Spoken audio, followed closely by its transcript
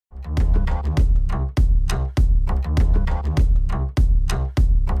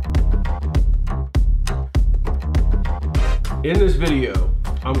In this video,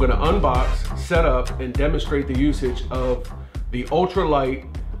 I'm going to unbox, set up, and demonstrate the usage of the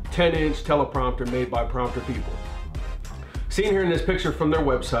Ultralight 10-inch teleprompter made by Prompter People. Seen here in this picture from their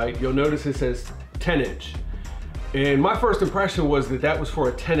website, you'll notice it says 10-inch. And my first impression was that that was for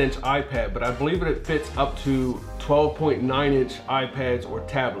a 10-inch iPad, but I believe that it fits up to 12.9-inch iPads or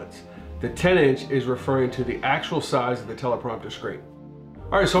tablets. The 10-inch is referring to the actual size of the teleprompter screen.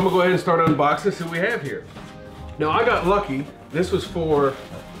 All right, so I'm gonna go ahead and start unboxing, see what we have here. Now, I got lucky. This was for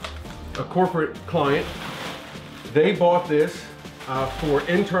a corporate client. They bought this for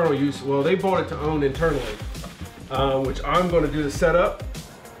internal use. Well, they bought it to own internally, which I'm going to do the setup.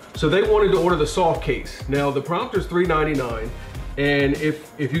 So they wanted to order the soft case. Now, the prompter's $399, and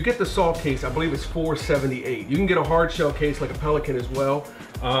if you get the soft case, I believe it's $478. You can get a hard shell case like a Pelican as well,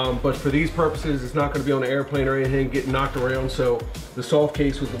 but for these purposes, it's not going to be on an airplane or anything, getting knocked around, so the soft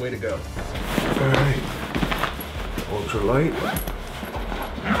case was the way to go. All right. Ultralight.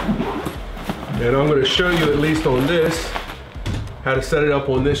 And I'm going to show you, at least on this, how to set it up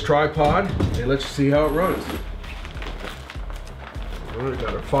on this tripod, and let's see how it runs. All right,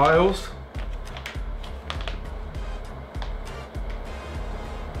 got our files.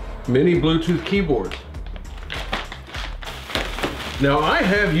 Mini Bluetooth keyboard. Now, I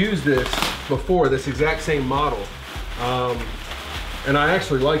have used this before, this exact same model, and I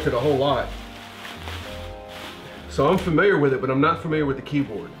actually liked it a whole lot. So I'm familiar with it, but I'm not familiar with the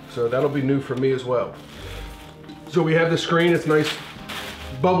keyboard. So that'll be new for me as well. So we have the screen, it's nice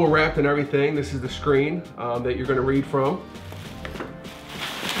bubble wrapped and everything. This is the screen that you're gonna read from.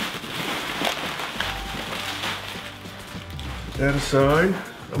 That aside,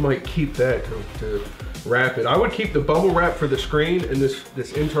 I might keep that to wrap it. I would keep the bubble wrap for the screen and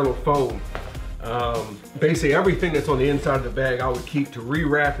this internal foam. Basically everything that's on the inside of the bag, I would keep to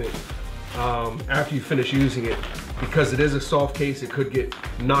re-wrap it after you finish using it, because it is a soft case, it could get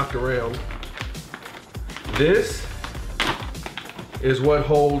knocked around. This is what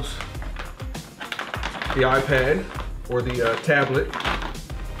holds the iPad or the tablet.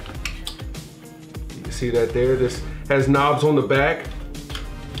 You can see that there. This has knobs on the back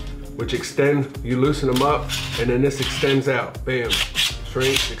which extend, you loosen them up, and then this extends out. Bam,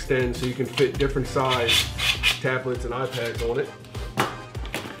 shrinks, extends, so you can fit different size tablets and iPads on it.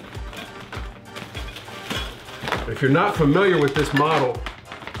 If you're not familiar with this model,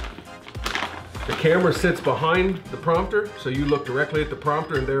 the camera sits behind the prompter, so you look directly at the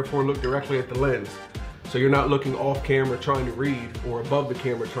prompter and therefore look directly at the lens. So you're not looking off camera trying to read, or above the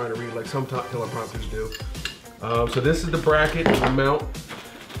camera trying to read like some teleprompters do. So this is the bracket and the mount.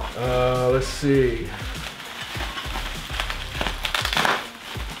 Let's see.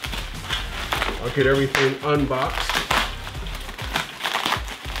 I'll get everything unboxed.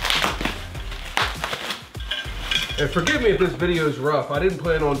 And forgive me if this video is rough. I didn't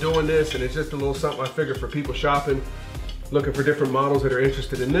plan on doing this, and it's just a little something I figured for people shopping, looking for different models that are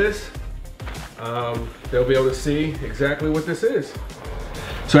interested in this. They'll be able to see exactly what this is.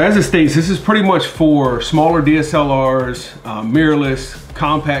 So as it states, this is pretty much for smaller DSLRs, mirrorless,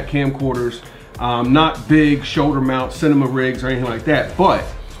 compact camcorders, not big shoulder mount cinema rigs or anything like that. But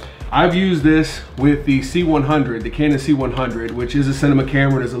I've used this with the C100, the Canon C100, which is a cinema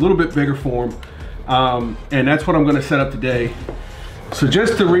camera. It's a little bit bigger form. And that's what I'm going to set up today. So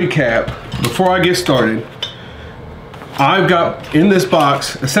just to recap, before I get started, I've got in this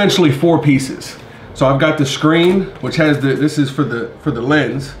box essentially 4 pieces. So I've got the screen, which has this is for the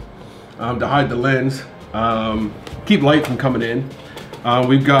lens, to hide the lens, keep light from coming in.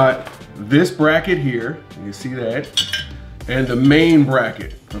 We've got this bracket here, you can see that, and the main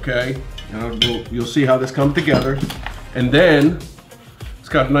bracket, okay? You'll see how this comes together. And then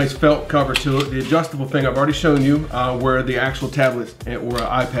got a nice felt cover to it. The adjustable thing I've already shown you where the actual tablet or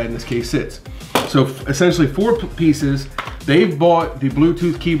iPad in this case sits. So essentially 4 pieces. They've bought the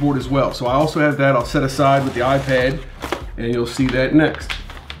Bluetooth keyboard as well. So I also have that. I'll set aside with the iPad, and you'll see that next.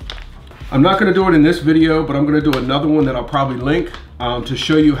 I'm not gonna do it in this video, but I'm gonna do another one that I'll probably link to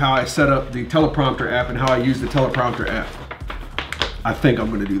show you how I set up the Teleprompter app and how I use the Teleprompter app. I think I'm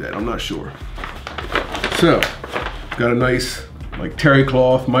gonna do that, I'm not sure. So, got a nice like terry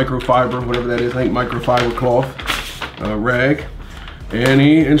cloth, microfiber, whatever that is, I think microfiber cloth, rag, and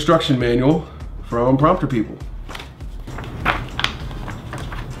the instruction manual from Prompter People.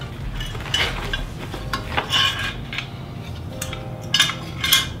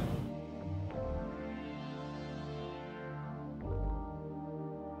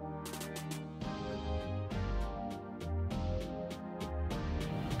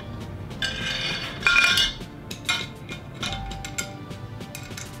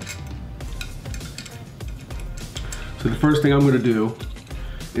 So the first thing I'm going to do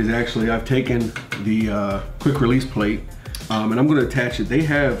is actually I've taken the quick release plate and I'm going to attach it. They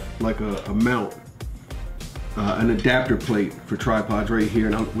have like a mount, an adapter plate for tripods right here,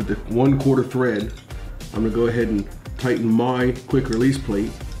 and with the 1/4 thread, I'm going to go ahead and tighten my quick release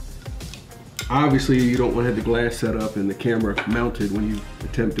plate. Obviously, you don't want to have the glass set up and the camera mounted when you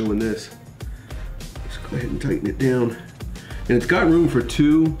attempt doing this. Just go ahead and tighten it down. And it's got room for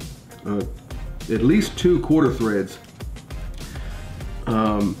two, at least 2 1/4 threads.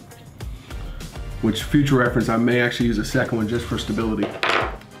 Which, future reference, I may actually use a second one just for stability.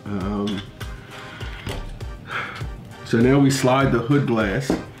 So now we slide the hood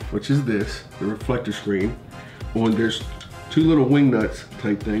glass, which is this, the reflector screen, on. There's 2 little wing nuts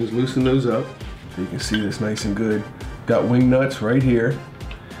type things. Loosen those up so you can see this nice and good. Got wing nuts right here,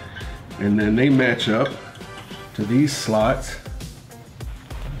 and then they match up to these slots.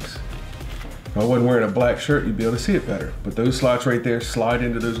 If I wasn't wearing a black shirt, you'd be able to see it better. But those slots right there slide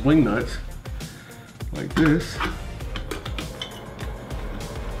into those wing nuts like this,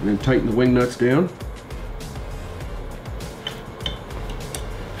 and then tighten the wing nuts down.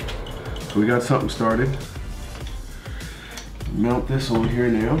 So we got something started. Mount this on here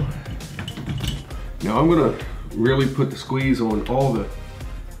now. Now I'm gonna really put the squeeze on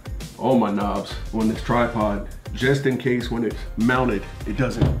all my knobs on this tripod, just in case when it's mounted, it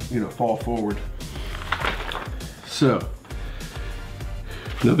doesn't, fall forward. So,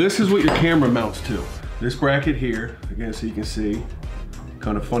 now this is what your camera mounts to. This bracket here, again, so you can see,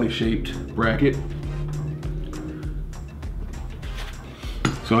 kind of funny shaped bracket.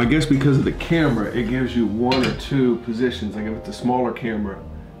 So I guess because of the camera, it gives you 1 or 2 positions. Like if it's a smaller camera,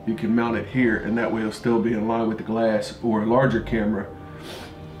 you can mount it here, and that way it'll still be in line with the glass, or a larger camera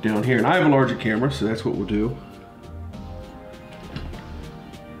down here. And I have a larger camera, so that's what we'll do.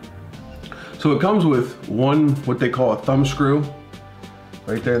 So it comes with what they call a thumb screw,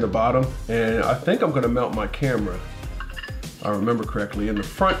 right there in the bottom. And I think I'm gonna mount my camera, if I remember correctly, in the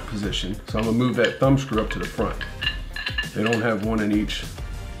front position. So I'm gonna move that thumb screw up to the front. They don't have one in each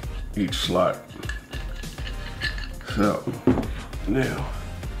slot. So now,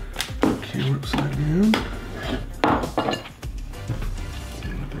 camera upside down.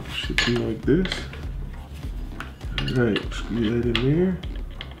 It should be like this. All right, screw that in there.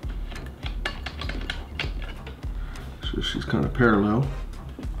 So she's kind of parallel.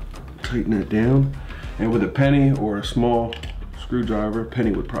 Tighten that down. And with a penny or a small screwdriver,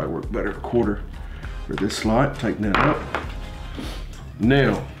 penny would probably work better, 1/4 for this slot. Tighten that up.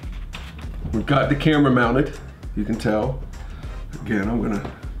 Now, we've got the camera mounted, you can tell. Again, I'm gonna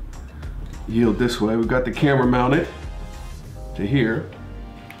yield this way. We've got the camera mounted to here.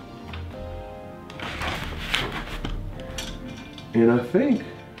 And I think,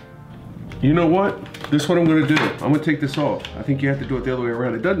 you know what? This is what I'm gonna do. I'm gonna take this off. I think you have to do it the other way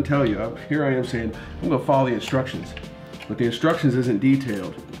around. It doesn't tell you. Here I am saying, I'm gonna follow the instructions. But the instructions isn't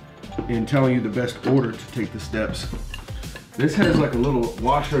detailed in telling you the best order to take the steps. This has like a little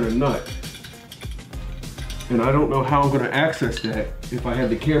washer and a nut. And I don't know how I'm gonna access that if I have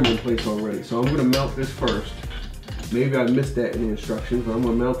the camera in place already. So I'm gonna mount this first. Maybe I missed that in the instructions, but I'm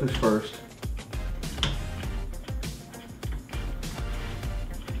gonna mount this first.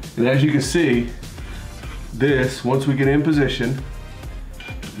 And as you can see, this, once we get in position,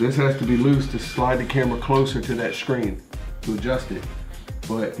 this has to be loose to slide the camera closer to that screen to adjust it.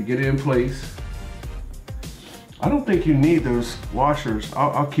 But to get it in place, I don't think you need those washers.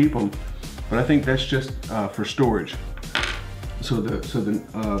 I'll keep them, but I think that's just for storage. So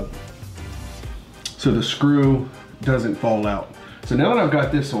the screw doesn't fall out. So now that I've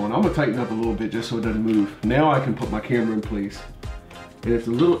got this on, I'm gonna tighten up a little bit just so it doesn't move. Now I can put my camera in place. And it's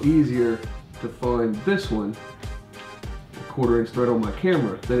a little easier to find this one, a 1/4 inch thread on my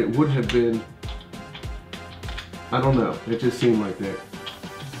camera, than it would have been. I don't know, it just seemed like that.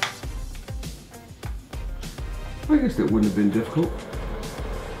 I guess that wouldn't have been difficult.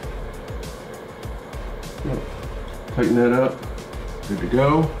 Tighten that up, good to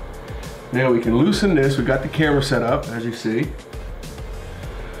go. Now we can loosen this. We got the camera set up, as you see.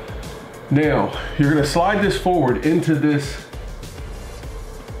 Now, you're gonna slide this forward into this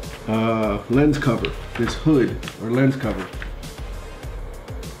lens cover, this hood or lens cover.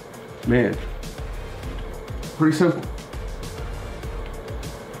 Man, pretty simple.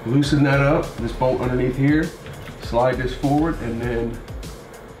 Loosen that up, this bolt underneath here, slide this forward, and then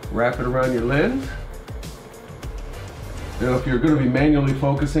wrap it around your lens. Now if you're going to be manually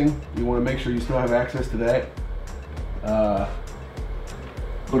focusing, you want to make sure you still have access to that.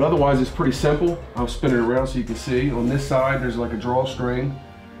 But otherwise it's pretty simple. I'll spin it around so you can see. On this side there's like a drawstring,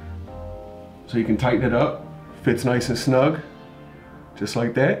 so you can tighten it up Fits nice and snug, just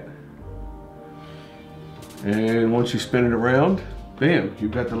like that. And once you spin it around, bam,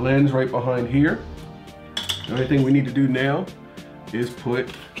 you've got the lens right behind here. The only thing we need to do now is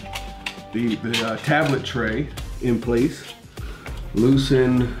put the tablet tray in place.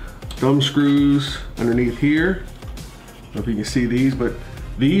 Loosen thumb screws underneath here. I don't know if you can see these, but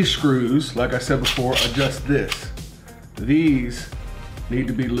these screws, like I said before, adjust this. These need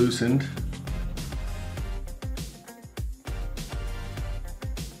to be loosened.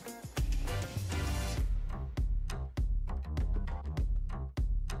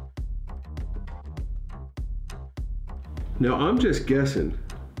 Now I'm just guessing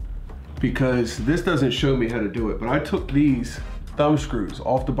because this doesn't show me how to do it, but I took these thumb screws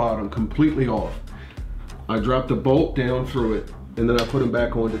off the bottom, completely off. I dropped the bolt down through it, and then I put them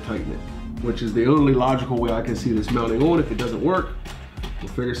back on to tighten it, which is the only logical way I can see this mounting on. If it doesn't work, we'll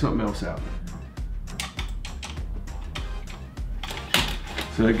figure something else out.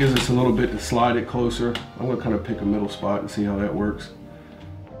 So that gives us a little bit to slide it closer. I'm gonna kind of pick a middle spot and see how that works.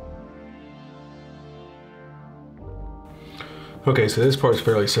 Okay, so this part's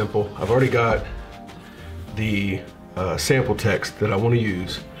fairly simple. I've already got the sample text that I want to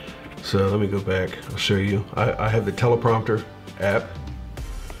use. So let me go back, I'll show you. I have the Teleprompter app.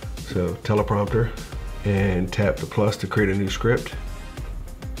 So Teleprompter, and tap the plus to create a new script.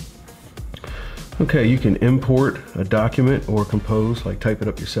 Okay, you can import a document or compose, like type it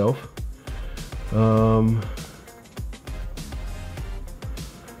up yourself.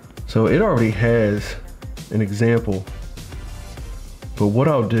 So it already has an example. But what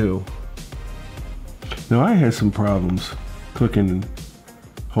I'll do, now I had some problems clicking and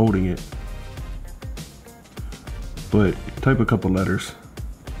holding it, but type a couple letters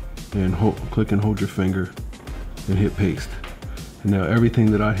and click and hold your finger and hit paste. And now everything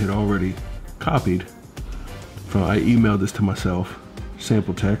that I had already copied from, I emailed this to myself,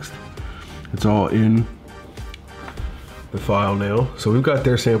 sample text, it's all in the file now. So we've got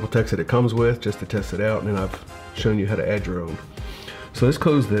their sample text that it comes with just to test it out, and then I've shown you how to add your own. So let's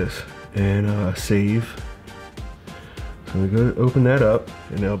close this and save. So we go to open that up,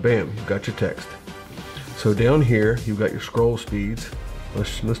 and now bam, you've got your text. So down here, you've got your scroll speeds.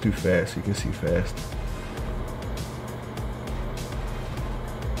 Let's do fast, so you can see fast.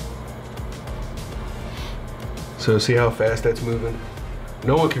 So see how fast that's moving?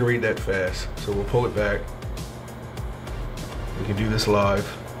 No one can read that fast, so we'll pull it back. We can do this live.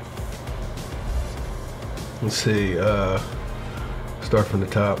 Let's see, start from the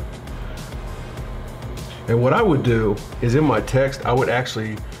top. And what I would do is in my text, I would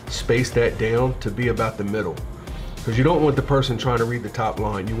actually space that down to be about the middle. Because you don't want the person trying to read the top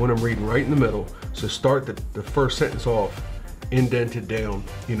line. You want them reading right in the middle. So start the first sentence off indented down,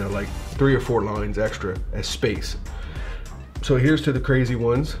 you know, like 3 or 4 lines extra as space. So here's to the crazy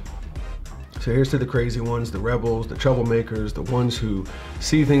ones. So here's to the crazy ones, the rebels, the troublemakers, the ones who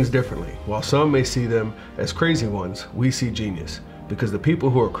see things differently. While some may see them as crazy ones, we see genius. Because the people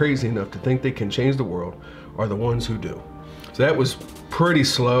who are crazy enough to think they can change the world are the ones who do. So that was pretty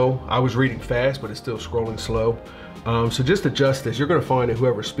slow. I was reading fast, but it's still scrolling slow. So just adjust this. You're gonna find that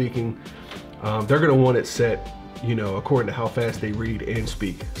whoever's speaking, they're gonna want it set, you know, according to how fast they read and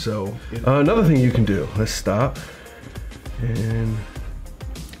speak. So another thing you can do, let's stop and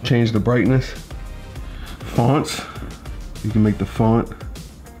change the brightness. Fonts, you can make the font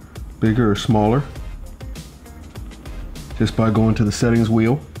bigger or smaller just by going to the settings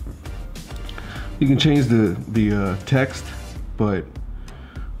wheel. You can change the text, but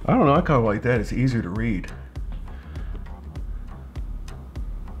I don't know, I kind of like that. It's easier to read.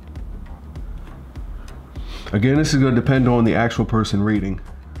 Again, this is going to depend on the actual person reading,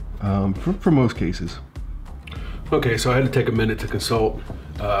 for most cases. Okay, so I had to take a minute to consult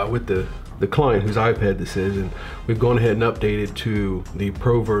with the client whose iPad this is, and we've gone ahead and updated to the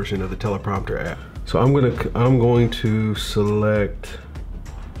Pro version of the Teleprompter app. So I'm going to select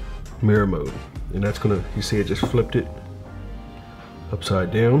mirror mode, and that's gonna, you see it just flipped it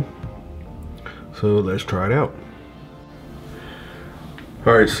upside down. So let's try it out.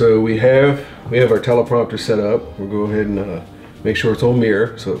 All right, so we have our teleprompter set up. We'll go ahead and make sure it's on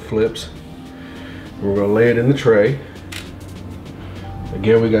mirror so it flips. We're gonna lay it in the tray.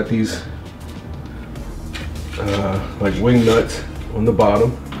 Again, we got these like wing nuts on the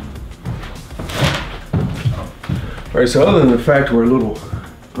bottom. All right, so other than the fact we're a little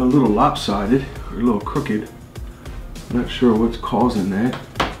lopsided, or a little crooked, I'm not sure what's causing that.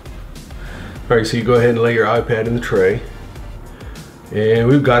 All right, so you go ahead and lay your iPad in the tray. And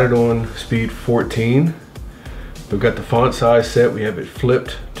we've got it on speed 14. We've got the font size set. We have it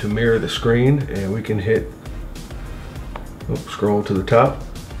flipped to mirror the screen, and we can hit Scroll to the top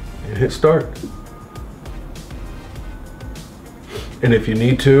and hit start. And if you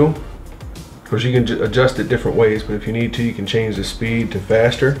need to, of course you can adjust it different ways, but if you need to, you can change the speed to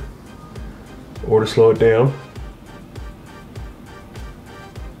faster or to slow it down.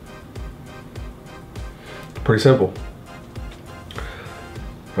 Pretty simple.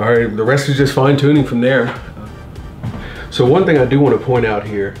 All right, the rest is just fine tuning from there. So one thing I do want to point out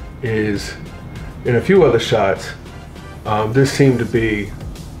here is in a few other shots, this seemed to be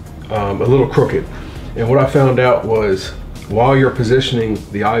a little crooked. And what I found out was while you're positioning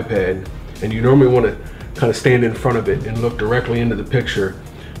the iPad, and you normally want to kind of stand in front of it and look directly into the picture,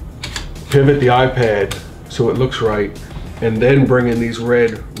 pivot the iPad so it looks right, and then bring in these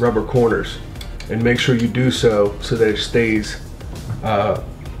red rubber corners and make sure you do so that it stays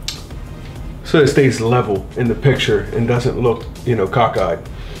level in the picture and doesn't look, you know, cockeyed.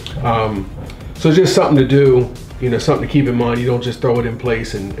 So it's just something to do, you know, something to keep in mind. You don't just throw it in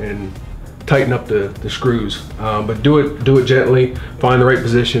place and tighten up the screws, but do it gently, find the right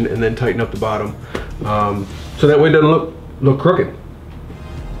position, and then tighten up the bottom, so that way it doesn't look crooked.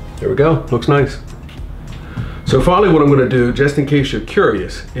 There we go, looks nice. So finally, what I'm going to do, just in case you're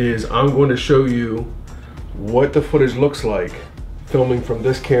curious, is I'm going to show you what the footage looks like filming from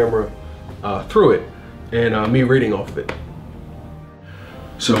this camera through it, and me reading off of it.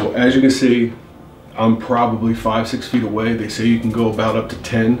 So as you can see, I'm probably 5-6 feet away. They say you can go about up to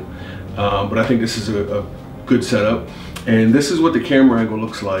 10, but I think this is a good setup. And this is what the camera angle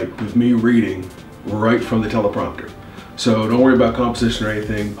looks like with me reading right from the teleprompter. So don't worry about composition or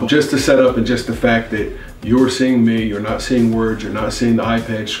anything. Just the setup and just the fact that you're seeing me, you're not seeing words, you're not seeing the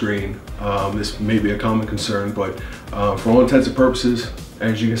iPad screen. This may be a common concern, but for all intents and purposes,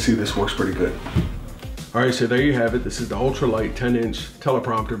 as you can see, this works pretty good. All right, so there you have it. This is the Ultralight 10-inch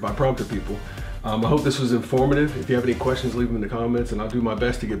teleprompter by Prompter People. I hope this was informative. If you have any questions, leave them in the comments and I'll do my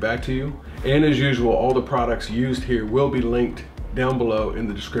best to get back to you. And as usual, all the products used here will be linked down below in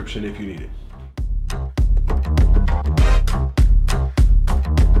the description if you need it.